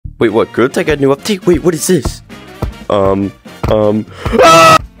Wait, what? Gorilla Tag got a new update? Wait, what is this? You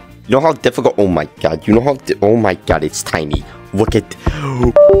know how difficult? Oh my god! You know how? Oh my god! It's tiny. Look at.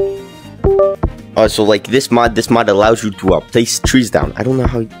 So like this mod allows you to place trees down. I don't know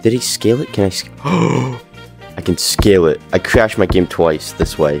how. Did he scale it? Can I? I can scale it. I crashed my game twice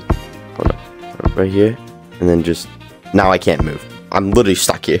this way. Hold on, right here, and then just. Now I can't move. I'm literally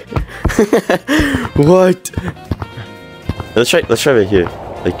stuck here. What? Let's try right here.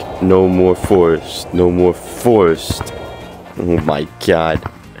 Like, no more forest. No more forest. Oh my god.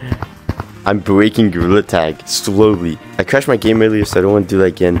 I'm breaking Gorilla Tag slowly. I crashed my game earlier, so I don't want to do that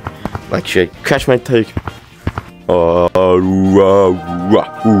again. Actually, I crashed my tag.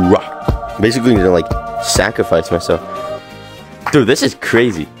 Basically, gonna like sacrifice myself. Dude, this is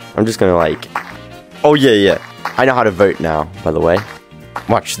crazy. I'm just gonna like. Oh yeah. I know how to vote now, by the way.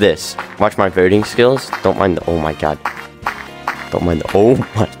 Watch this. Watch my voting skills. Don't mind the. Oh my god. Don't mind the. Oh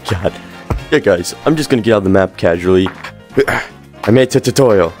my god. Yeah, guys. I'm just gonna get out of the map casually. I made a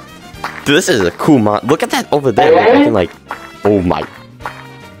tutorial. Dude, this is a cool mod. Look at that over there. Like, I can like. Oh my.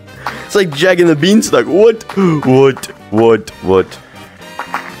 It's like Jack and the Beanstalk. What?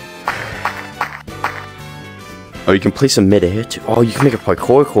 Oh, you can play some mid-air too. Oh, you can make a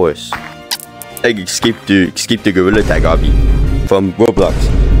parkour course. Like escape the Gorilla Tag obby from Roblox.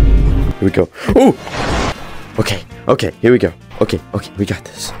 Here we go. Oh. Okay. Here we go. Okay. We got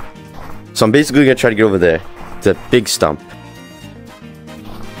this. So I'm basically gonna try to get over there. It's a big stump.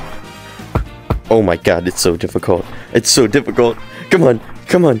 Oh my god, it's so difficult. It's so difficult. Come on.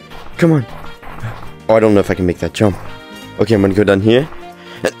 Oh, I don't know if I can make that jump. Okay, I'm gonna go down here.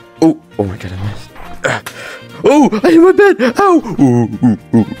 Oh my god, I missed. Oh, I hit my bed. Ow.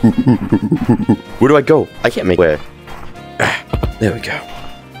 Where do I go? I can't make where. There we go.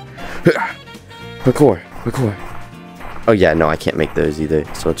 Parkour. Oh yeah, no, I can't make those either.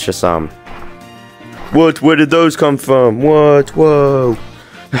 So it's just What? Where did those come from? What? Whoa.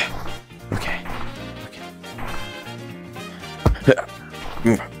 Okay.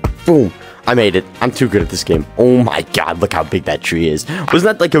 Boom. I made it. I'm too good at this game. Oh my god, look how big that tree is. Wasn't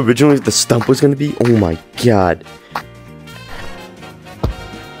that like originally the stump was gonna be? Oh my god.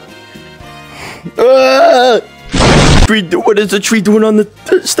 What is the tree doing on the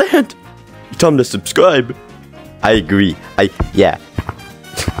stand? Tell him to subscribe. I agree. Yeah.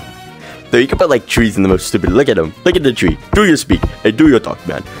 So you can put like trees in the most stupid. Look at them. Look at the tree. Do your speak. Hey, do your talk,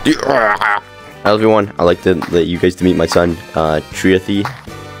 man. Hello everyone. I'd like to let you guys to meet my son, Triathy.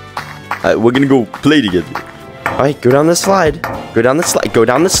 We're gonna go play together. Alright, go down the slide. Go down the slide. Go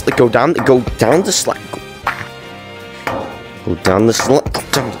down the slide. Go down the slide. Go down the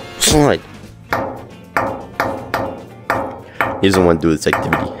slide. He doesn't want to do this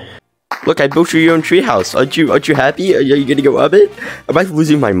activity. Look, I built you your own treehouse. Aren't you happy? Are you gonna go up it? Am I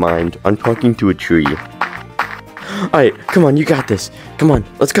losing my mind? I'm talking to a tree. Alright, come on, you got this. Come on,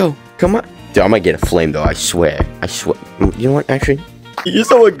 let's go. Come on. Dude, I might get a flame though, I swear. You know what, actually? You're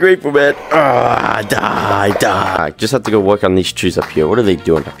so ungrateful, man. Die. I just have to go work on these trees up here. What are they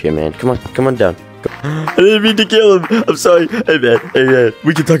doing up here, man? Come on down. I didn't mean to kill him. I'm sorry. Hey, man.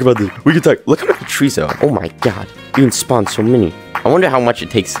 We can talk about this. Look how many trees there are. Oh, my God. You can spawn so many. I wonder how much it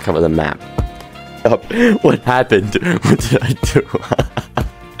takes to cover the map. What happened? What did I do?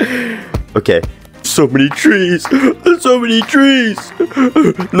 Okay. So many trees. There's so many trees.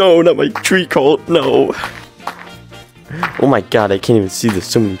 No, not my tree cult. No. Oh my god, I can't even see. There's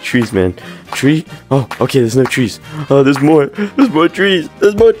so many trees, man. Tree? Oh, okay, there's no trees. Oh, there's more. There's more trees.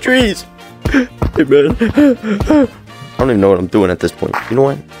 Hey, man. I don't even know what I'm doing at this point. You know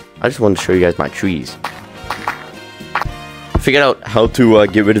what? I just wanted to show you guys my trees. I figured out how to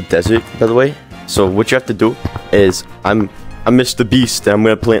get rid of desert, by the way. So what you have to do is, I'm Mr. Beast, and I'm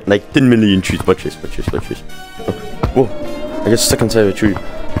gonna plant like 10 million trees. Watch this. Oh, whoa, I got stuck inside of a tree.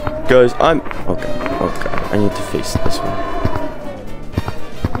 Guys, oh god, I need to face this one.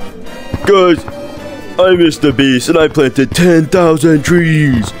 Guys, I'm Mr. Beast, and I planted 10,000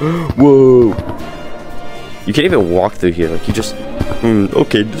 trees. Whoa. You can't even walk through here, like you just,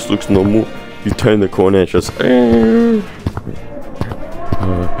 okay, this looks normal. You turn the corner and just,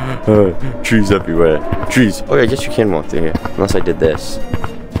 trees everywhere. Trees. Oh, yeah, I guess you can walk through here, unless I did this.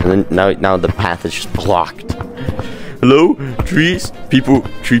 And then now the path is just blocked. Hello, trees,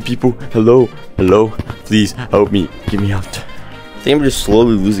 tree people. Hello, please help me. Get me out. I think I'm just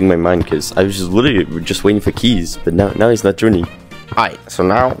slowly losing my mind because I was just literally just waiting for keys, but now he's not turning. Alright, so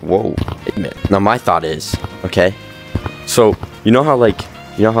now, whoa, wait a minute. Now my thought is, okay, so you know how like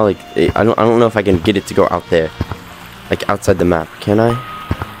I don't know if I can get it to go out there, like outside the map. Can I?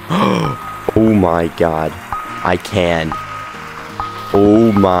 Oh my god, I can.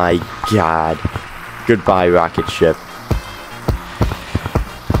 Oh my god. Goodbye, rocket ship.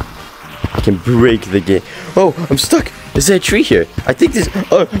 I can break the game. Oh, I'm stuck. Is there a tree here? I think there's...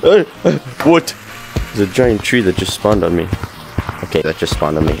 what? There's a giant tree that just spawned on me. Okay, that just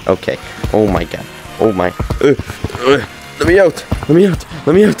spawned on me. Okay. Oh my god. Oh my... let me out. Let me out.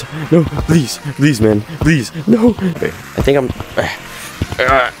 Let me out. No, please. Please, man. Please. No. I think I'm...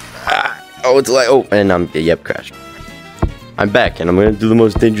 oh, it's like... Oh, and I'm... Yep, crashed. I'm back, and I'm gonna do the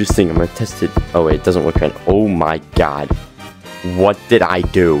most dangerous thing. I'm gonna test it. Oh, wait, it doesn't work right now. Oh my god. What did I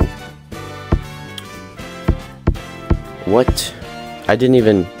do? What? I didn't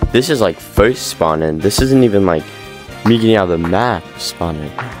even... This is like first spawning. This isn't even like me getting out of the map spawning.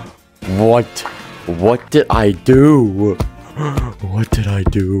 What? What did I do? What did I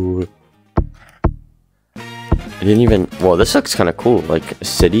do? I didn't even... Well, this looks kind of cool. Like a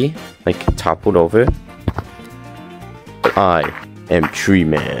city, like toppled over. But I am Tree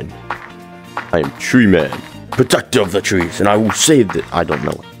Man. I am Tree Man, protector of the trees, and I will save the... I don't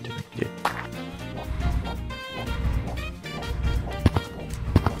know what to do here.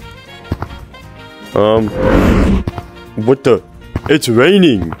 What the? It's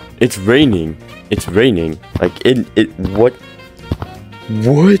raining. It's raining. It's raining. Like what?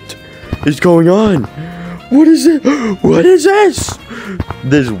 What is going on? What is it? What is this?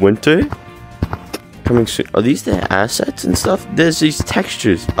 There's winter coming soon. Are these the assets and stuff? There's these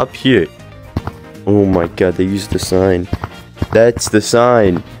textures up here. Oh my god, they used the sign. That's the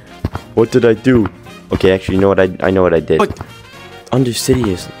sign. What did I do? Okay, actually, you know what? I know what I did. What? Undercity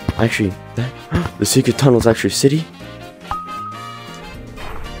is actually that. The secret tunnel is actually a city.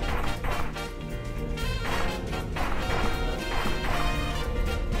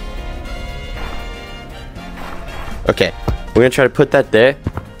 Okay, we're gonna try to put that there,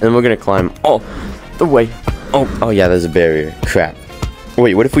 and then we're gonna climb all the way. Oh yeah, there's a barrier. Crap.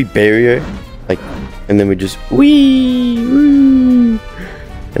 Wait, what if we barrier, like, and then we just wee,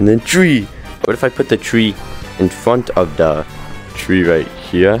 and then tree. What if I put the tree in front of the tree right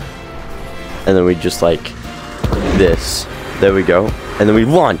here, and then we just like this. There we go, and then we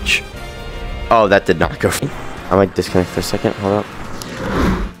launch. Oh, that did not go. I might disconnect for a second. Hold up.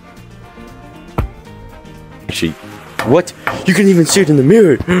 Actually. What? You can even see it in the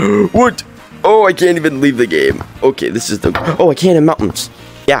mirror. What? Oh, I can't even leave the game. Okay, this is the... Oh, I can't in mountains.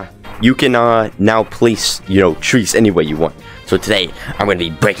 Yeah, you can now place, trees any way you want. So today, I'm going to be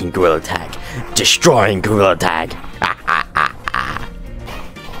breaking Gorilla Tag. Destroying Gorilla Tag.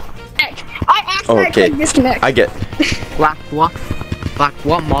 Okay, disconnect. I get... Black,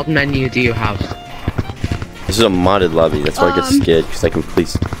 what mod menu do you have? This is a modded lobby. That's why I get scared, because I can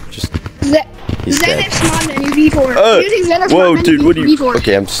please just... Zenith's mod menu V4. Using Zenith's whoa, mod dude, menu what are you? V4.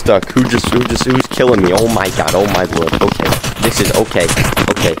 Okay, I'm stuck. Who's killing me? Oh my god, oh my lord. Okay, this is okay.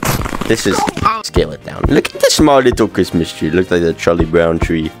 This is scale it down. Look at the small little Christmas tree. Looks like the Charlie Brown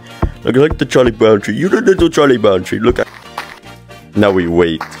tree. Look like the Charlie Brown tree. You the little Charlie Brown tree. Look at. Now we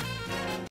wait.